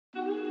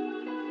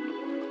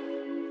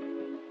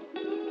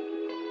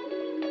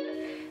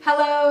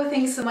Hello,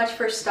 thanks so much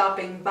for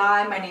stopping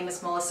by. My name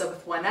is Melissa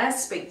with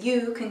 1S, but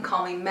you can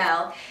call me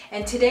Mel.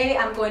 And today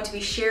I'm going to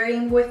be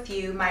sharing with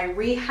you my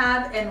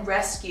rehab and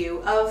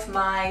rescue of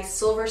my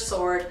silver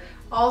sword,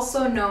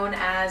 also known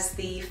as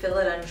the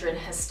Philodendron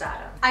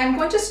Hastatum. I'm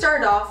going to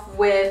start off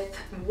with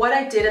what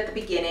I did at the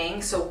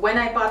beginning, so when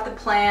I bought the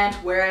plant,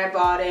 where I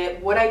bought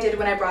it, what I did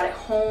when I brought it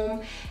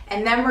home,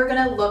 and then we're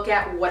gonna look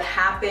at what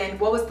happened,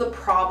 what was the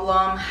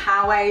problem,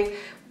 how I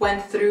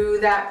went through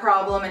that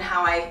problem and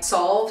how I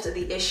solved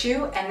the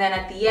issue, and then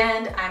at the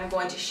end I'm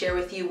going to share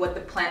with you what the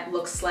plant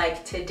looks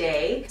like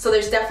today. So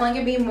there's definitely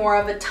gonna be more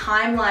of a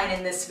timeline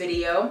in this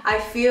video.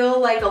 I feel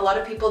like a lot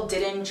of people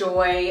did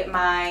enjoy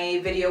my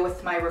video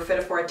with my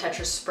Rhaphidophora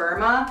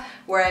Tetrasperma,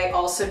 where I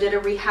also did a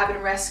rehab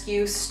and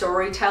rescue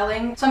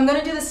storytelling. So I'm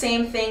gonna do the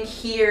same thing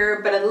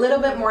here, but a little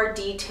bit more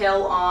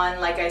detail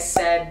on, like I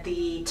said,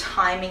 the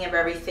timing of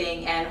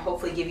everything and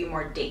hopefully give you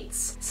more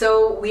dates.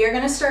 So we are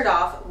gonna start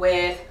off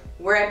with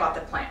where I bought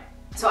the plant.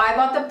 So I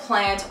bought the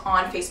plant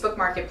on Facebook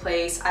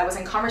Marketplace. I was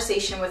in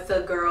conversation with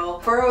the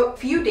girl for a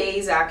few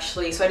days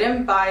actually, so I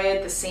didn't buy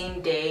it the same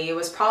day. It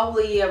was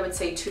probably, I would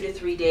say, 2 to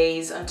 3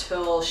 days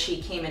until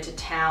she came into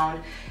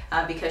town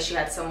because she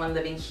had someone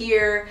living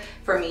here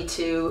for me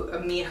to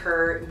meet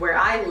her where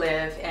I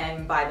live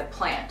and buy the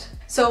plant.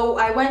 So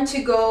I went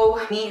to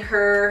go meet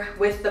her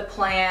with the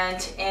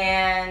plant,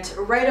 and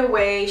right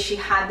away she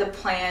had the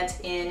plant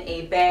in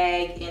a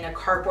bag, in a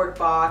cardboard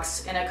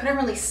box, and I couldn't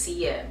really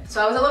see it.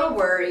 So I was a little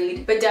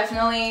worried, but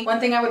definitely one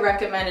thing I would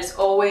recommend is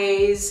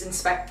always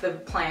inspect the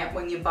plant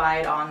when you buy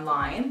it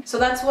online. So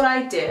that's what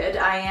I did.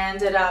 I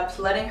ended up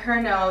letting her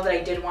know that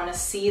I did want to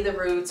see the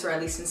roots, or at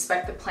least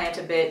inspect the plant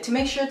a bit to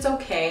make sure it's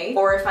okay,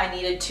 or if I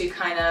needed to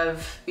kind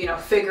of,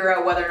 figure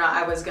out whether or not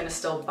I was gonna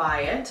still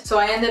buy it. So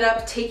I ended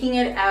up taking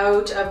it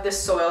out of the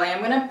soil. I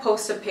am gonna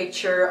post a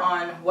picture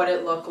on what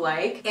it looked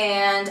like,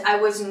 and I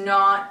was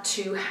not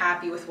too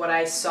happy with what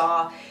I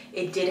saw.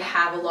 It did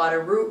have a lot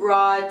of root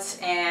rot,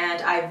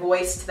 and I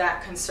voiced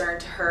that concern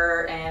to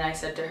her, and I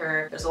said to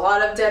her, there's a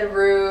lot of dead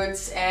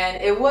roots,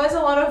 and it was a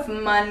lot of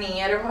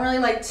money. I don't really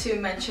like to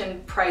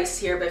mention price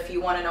here, but if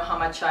you want to know how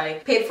much I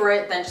paid for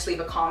it, then just leave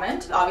a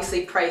comment.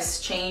 Obviously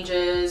price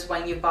changes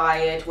when you buy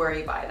it, where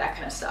you buy it, that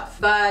kind of stuff.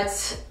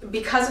 But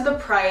because of the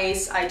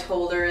price, I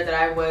told her that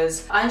I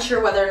was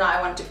unsure whether or not I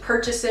wanted to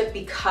purchase it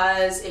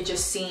because it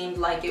just seemed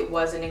like it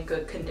wasn't in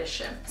good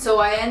condition. So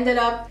I ended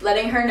up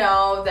letting her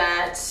know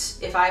that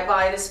if I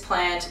buy this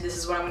plant, this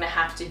is what I'm gonna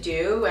have to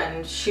do,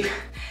 and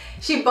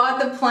she bought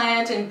the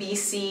plant in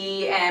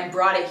BC and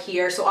brought it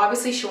here. So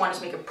obviously she wanted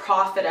to make a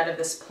profit out of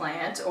this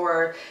plant,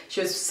 or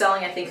she was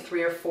selling, I think,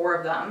 3 or 4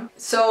 of them.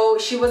 So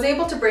she was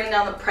able to bring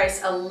down the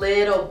price a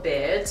little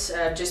bit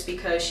just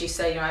because she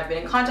said, I've been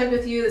in contact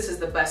with you, this is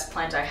the best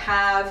plant I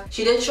have.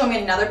 She did show me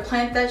another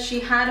plant that she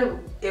had.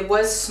 It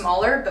was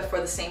smaller, but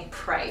for the same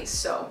price.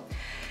 So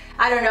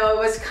I don't know, it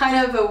was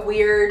kind of a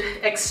weird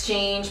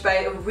exchange, but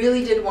I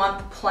really did want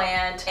the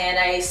plant, and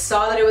I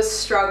saw that it was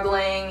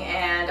struggling,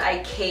 and I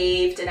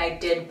caved and I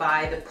did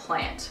buy the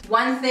plant.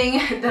 One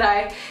thing that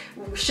I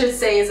should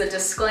say as a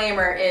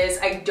disclaimer is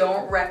I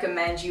don't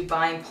recommend you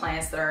buying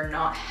plants that are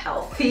not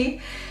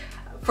healthy.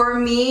 For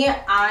me,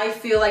 I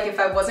feel like if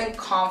I wasn't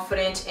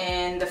confident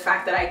in the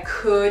fact that I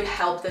could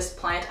help this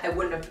plant, I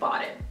wouldn't have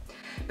bought it.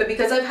 But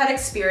because I've had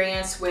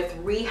experience with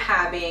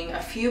rehabbing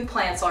a few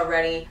plants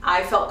already,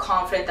 I felt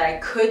confident that I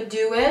could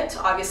do it.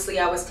 Obviously,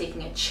 I was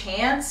taking a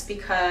chance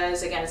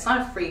because, again, it's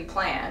not a free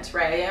plant,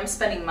 right? I am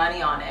spending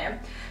money on it.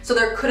 So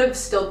there could have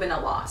still been a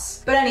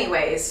loss. But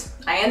anyways,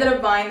 I ended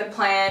up buying the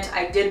plant.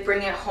 I did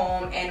bring it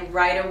home, and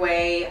right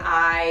away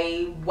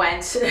I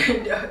went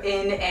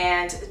in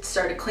and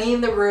started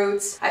cleaning the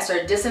roots. I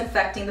started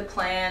disinfecting the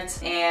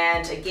plant,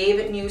 and I gave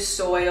it new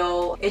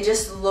soil. It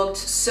just looked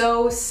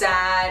so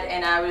sad,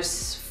 and I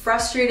was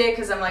frustrated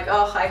because I'm like,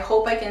 oh, I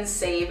hope I can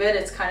save it.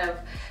 It's kind of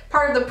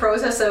part of the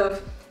process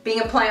of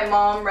being a plant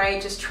mom,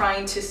 right? Just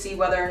trying to see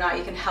whether or not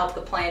you can help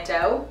the plant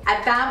out.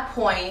 At that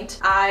point,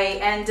 I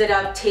ended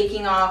up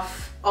taking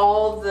off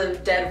all the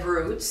dead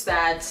roots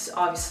that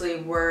obviously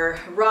were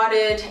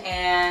rotted,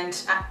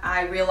 and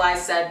I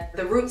realized that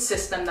the root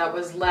system that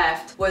was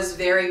left was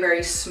very,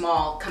 very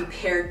small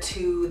compared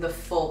to the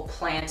full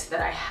plant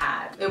that I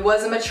had. It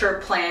was a mature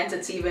plant,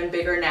 it's even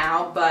bigger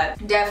now,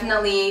 but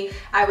definitely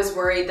I was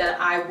worried that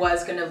I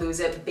was gonna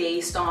lose it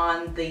based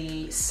on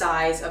the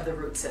size of the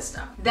root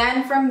system.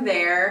 Then from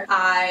there,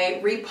 I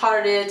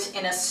repotted it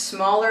in a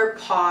smaller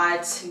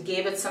pot,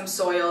 gave it some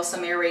soil,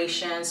 some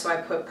aeration, so I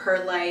put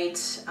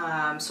perlite,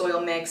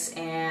 soil mix,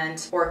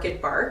 and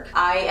orchid bark.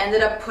 I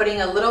ended up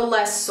putting a little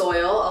less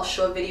soil. I'll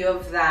show a video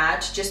of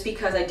that just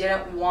because I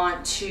didn't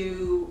want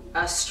to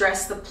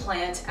stress the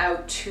plant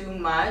out too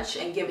much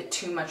and give it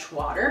too much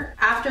water.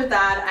 After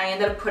that, I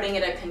ended up putting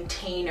it in a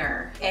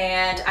container,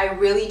 and I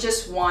really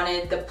just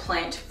wanted the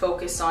plant to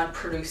focus on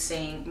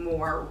producing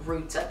more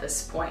roots at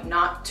this point,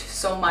 not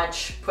so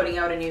much putting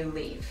out a new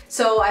leaf.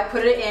 So I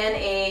put it in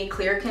a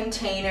clear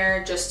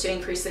container just to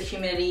increase the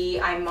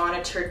humidity. I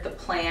monitored the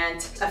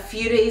plant. A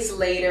few days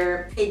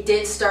later, it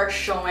did start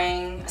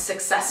showing a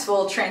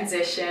successful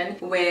transition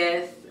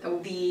with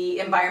the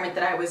environment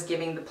that I was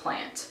giving the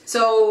plant.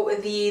 So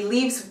the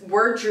leaves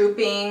were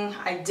drooping.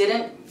 I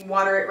didn't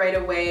water it right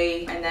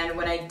away, and then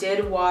when I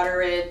did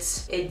water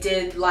it, it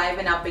did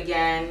liven up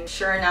again.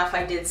 Sure enough,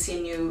 I did see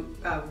a new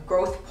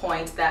growth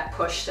point that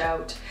pushed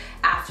out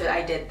after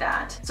I did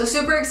that. So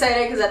super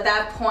excited, because at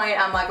that point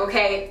I'm like,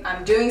 okay,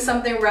 I'm doing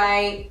something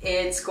right,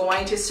 it's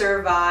going to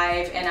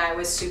survive, and I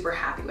was super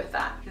happy with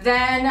that.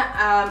 Then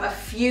a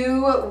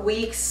few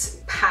weeks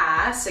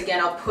passed. Again,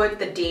 I'll put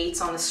the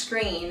dates on the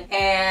screen,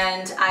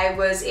 and I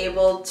was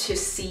able to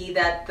see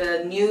that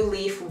the new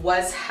leaf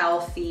was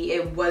healthy.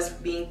 It was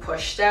being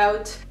pushed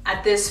out.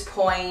 At this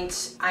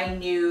point, I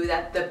knew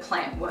that the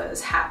plant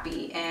was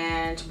happy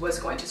and was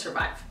going to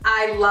survive.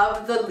 I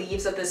love the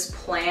leaves of this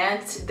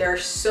plant. They're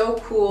so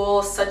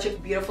cool, such a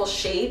beautiful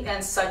shape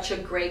and such a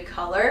great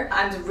color.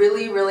 I'm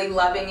really, really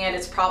loving it.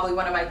 It's probably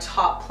one of my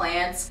top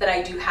plants that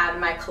I do have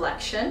in my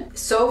collection.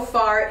 So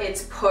far,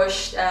 it's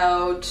pushed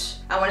out,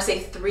 I want to say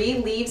 3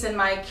 leaves in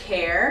my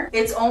care.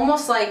 It's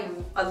almost like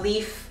a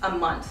leaf a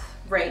month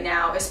right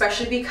now,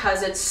 especially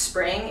because it's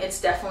spring.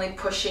 It's definitely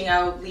pushing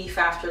out leaf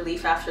after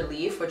leaf after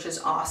leaf, which is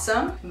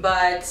awesome.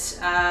 But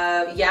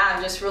yeah,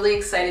 I'm just really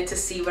excited to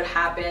see what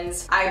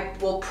happens. I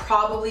will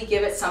probably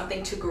give it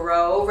something to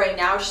grow. Right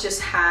now it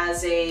just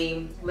has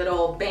a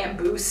little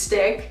bamboo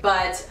stick,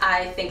 but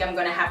I think I'm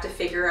gonna have to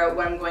figure out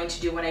what I'm going to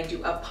do when I do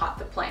uppot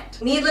the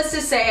plant. Needless to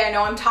say, I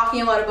know I'm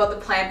talking a lot about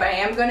the plant, but I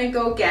am gonna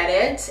go get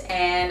it,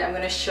 and I'm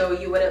gonna show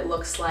you what it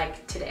looks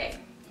like today.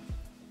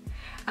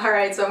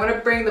 Alright, so I'm going to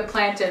bring the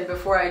plant in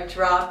before I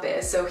drop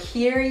it. So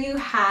here you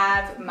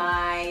have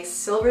my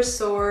silver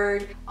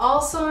sword,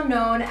 also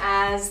known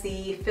as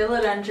the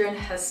Philodendron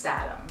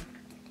Hastatum.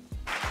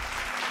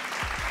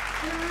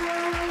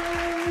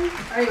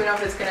 I don't even know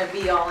if it's going to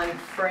be all in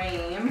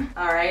frame.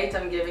 Alright,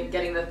 I'm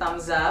getting the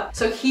thumbs up.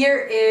 So here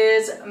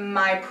is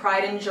my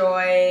pride and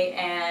joy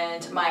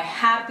and my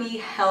happy,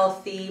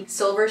 healthy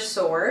silver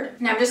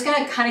sword. Now I'm just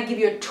going to kind of give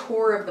you a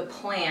tour of the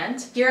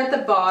plant. Here at the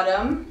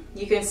bottom,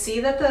 you can see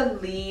that the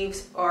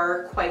leaves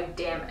are quite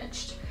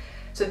damaged.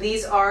 So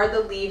these are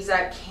the leaves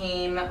that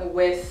came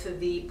with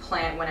the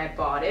plant when I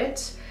bought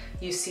it.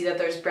 You see that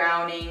there's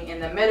browning in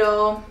the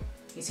middle.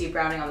 You see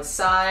browning on the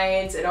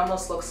sides. It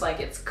almost looks like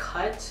it's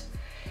cut.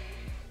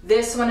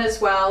 This one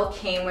as well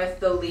came with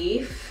the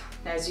leaf.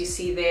 As you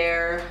see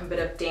there, a bit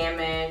of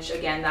damage.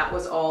 Again, that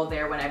was all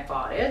there when I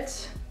bought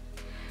it.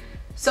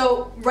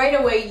 So right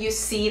away you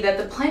see that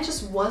the plant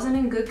just wasn't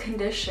in good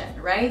condition,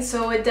 right?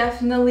 So it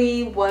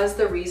definitely was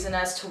the reason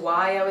as to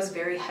why I was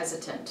very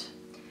hesitant.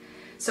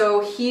 So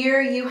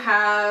here you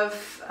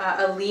have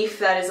a leaf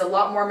that is a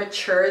lot more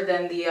mature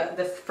than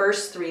the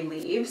first 3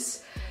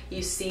 leaves.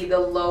 You see the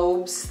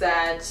lobes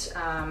that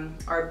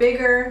are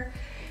bigger,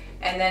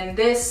 and then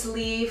this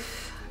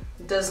leaf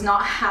does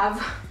not have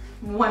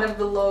one of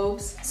the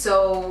lobes.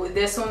 So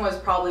this one was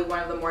probably one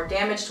of the more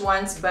damaged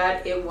ones,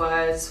 but it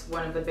was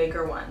one of the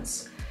bigger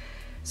ones.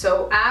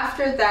 So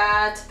after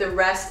that, the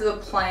rest of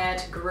the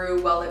plant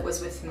grew while it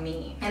was with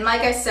me. And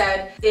like I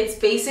said, it's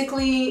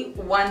basically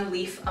 1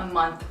 leaf a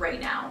month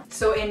right now.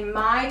 So in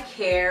my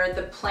care,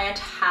 the plant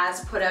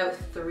has put out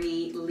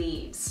 3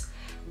 leaves.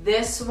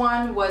 This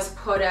one was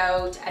put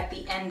out at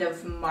the end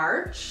of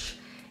March,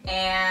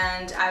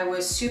 and I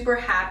was super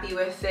happy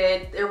with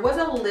it. There was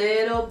a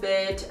little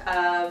bit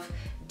of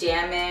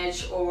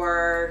damage,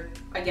 or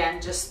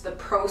again, just the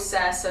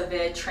process of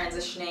it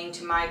transitioning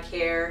to my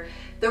care,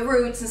 the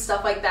roots and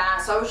stuff like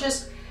that. So I was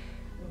just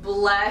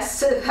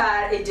blessed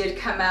that it did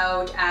come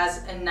out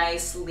as a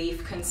nice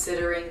leaf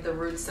considering the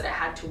roots that I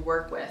had to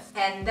work with.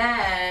 And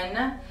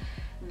then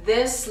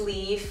this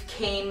leaf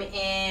came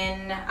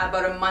in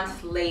about a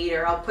month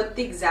later. I'll put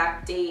the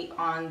exact date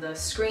on the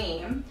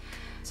screen.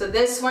 So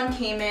this one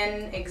came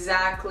in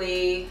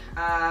exactly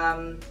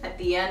at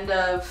the end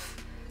of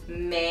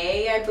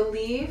May, I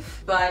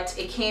believe, but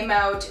it came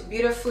out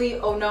beautifully.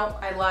 Oh no,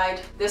 I lied.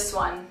 This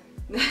one.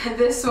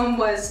 This one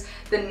was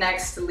the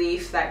next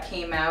leaf that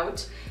came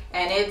out,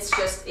 and it's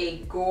just a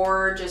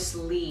gorgeous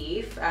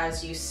leaf,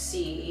 as you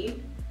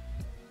see.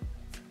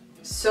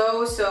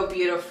 So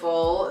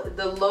beautiful.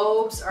 The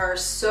lobes are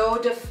so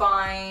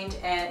defined,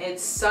 and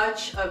it's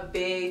such a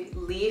big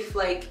leaf.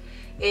 Like,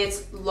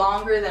 it's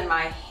longer than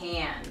my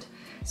hand.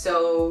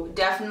 So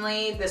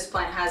definitely this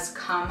plant has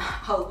come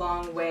a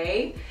long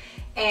way.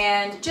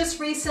 And just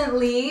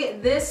recently,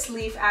 this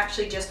leaf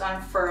actually just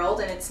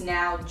unfurled and it's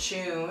now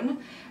June.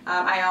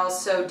 I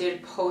also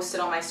did post it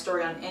on my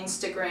story on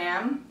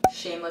Instagram.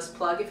 Shameless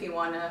plug if you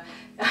want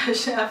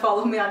to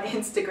follow me on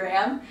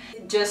Instagram.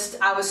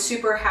 I was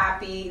super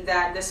happy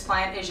that this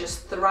plant is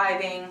just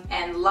thriving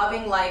and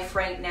loving life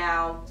right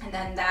now. And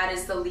then that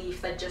is the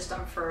leaf that just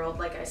unfurled,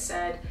 like I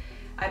said.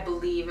 I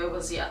believe it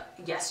was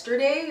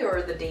yesterday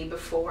or the day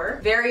before.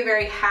 Very,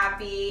 very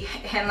happy.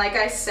 And like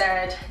I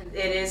said,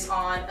 it is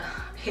on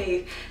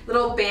a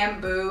little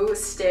bamboo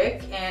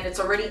stick and it's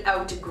already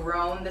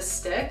outgrown the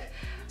stick.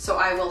 So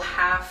I will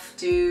have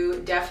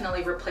to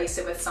definitely replace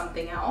it with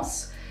something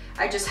else.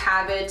 I just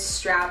have it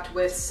strapped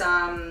with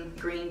some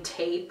green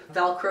tape,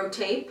 Velcro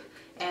tape,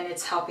 and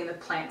it's helping the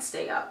plant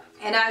stay up.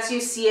 And as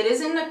you see, it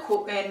is in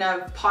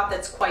a pot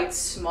that's quite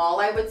small,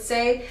 I would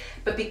say,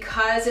 but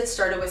because it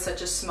started with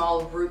such a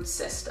small root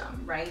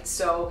system, right?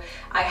 So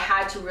I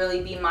had to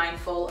really be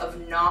mindful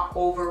of not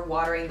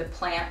overwatering the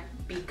plant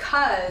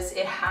because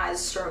it has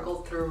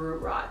struggled through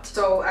root rot.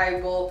 So I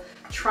will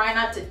try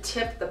not to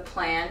tip the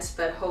plant,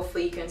 but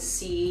hopefully you can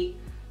see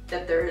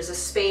that there is a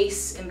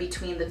space in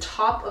between the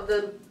top of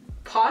the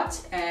pot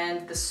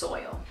and the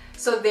soil.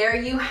 So there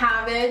you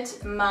have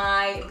it,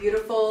 my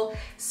beautiful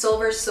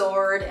silver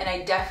sword, and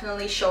I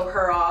definitely show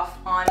her off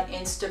on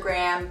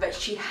Instagram, but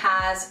she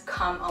has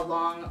come a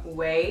long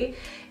way,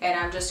 and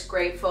I'm just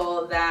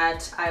grateful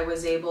that I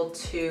was able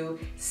to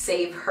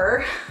save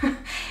her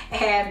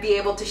and be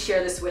able to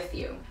share this with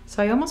you.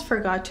 So I almost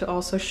forgot to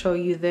also show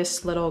you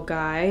this little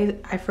guy.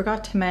 I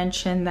forgot to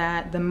mention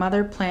that the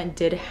mother plant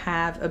did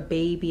have a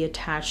baby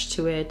attached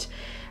to it.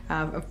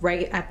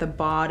 Right at the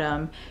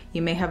bottom.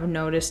 You may have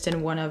noticed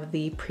in one of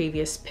the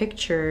previous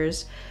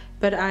pictures,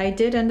 but I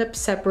did end up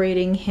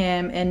separating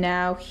him and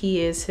now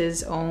he is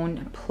his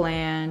own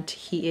plant.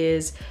 He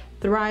is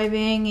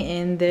thriving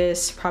in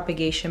this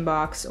propagation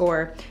box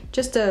or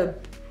just a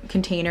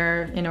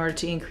container in order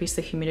to increase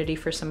the humidity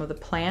for some of the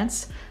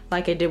plants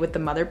like I did with the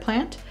mother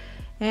plant.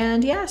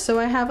 And yeah, so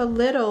I have a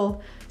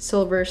little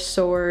silver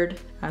sword.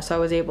 So I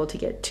was able to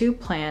get 2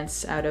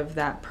 plants out of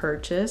that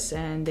purchase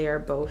and they are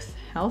both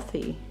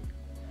healthy.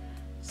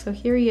 So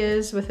here he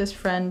is with his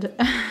friend.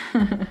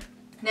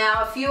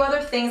 Now, a few other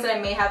things that I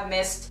may have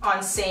missed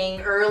on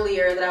saying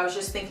earlier that I was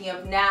just thinking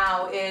of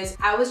now is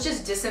I was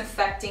just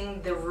disinfecting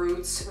the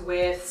roots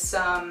with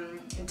some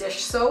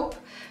dish soap.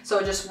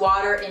 So just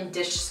water and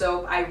dish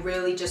soap. I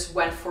really just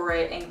went for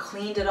it and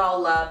cleaned it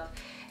all up.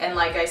 And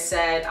like I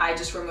said, I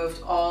just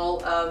removed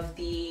all of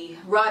the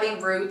rotting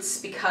roots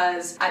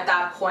because at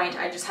that point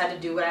I just had to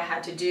do what I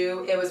had to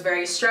do. It was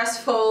very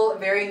stressful,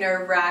 very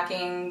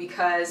nerve-wracking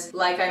because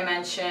like I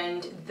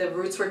mentioned, the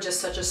roots were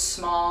just such a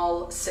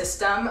small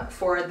system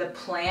for the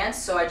plant.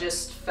 So I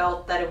just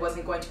felt that it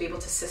wasn't going to be able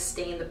to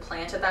sustain the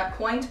plant at that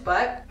point.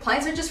 But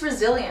plants are just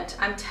resilient.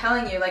 I'm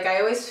telling you, like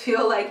I always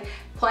feel like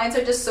plants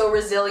are just so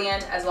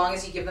resilient as long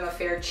as you give them a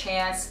fair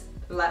chance,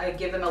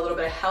 give them a little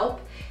bit of help,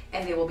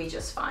 and they will be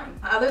just fine.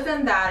 Other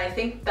than that, I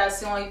think that's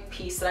the only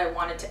piece that I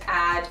wanted to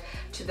add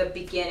to the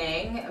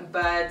beginning,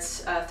 but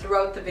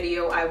throughout the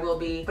video I will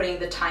be putting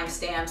the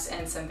timestamps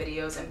and some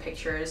videos and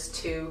pictures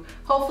to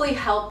hopefully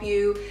help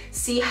you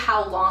see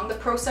how long the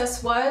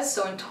process was.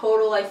 So in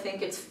total I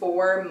think it's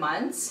 4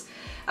 months.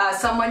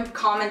 Someone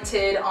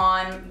commented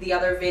on the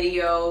other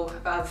video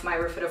of my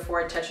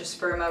Rhaphidophora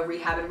Tetrasperma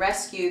rehab and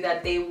rescue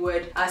that they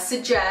would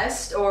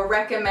suggest or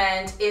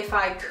recommend if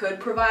I could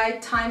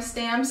provide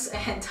timestamps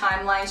and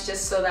timelines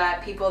just so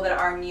that people that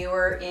are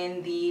newer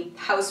in the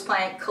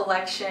houseplant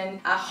collection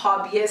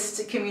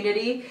hobbyist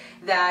community,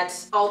 that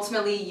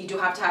ultimately you do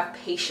have to have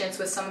patience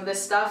with some of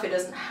this stuff. It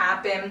doesn't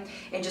happen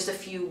in just a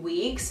few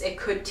weeks. It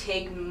could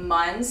take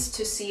months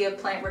to see a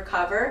plant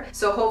recover.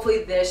 So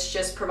hopefully this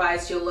just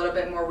provides you a little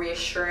bit more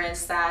reassurance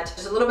that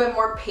there's a little bit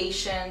more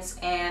patience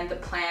and the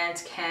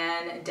plant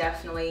can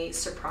definitely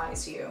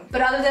surprise you.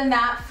 But other than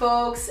that,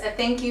 folks,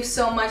 thank you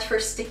so much for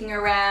sticking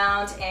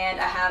around, and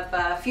I have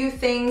a few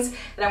things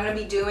that I'm going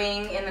to be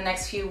doing in the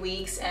next few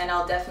weeks, and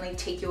I'll definitely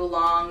take you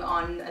along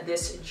on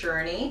this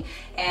journey,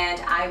 and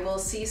I will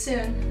see you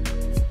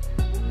soon.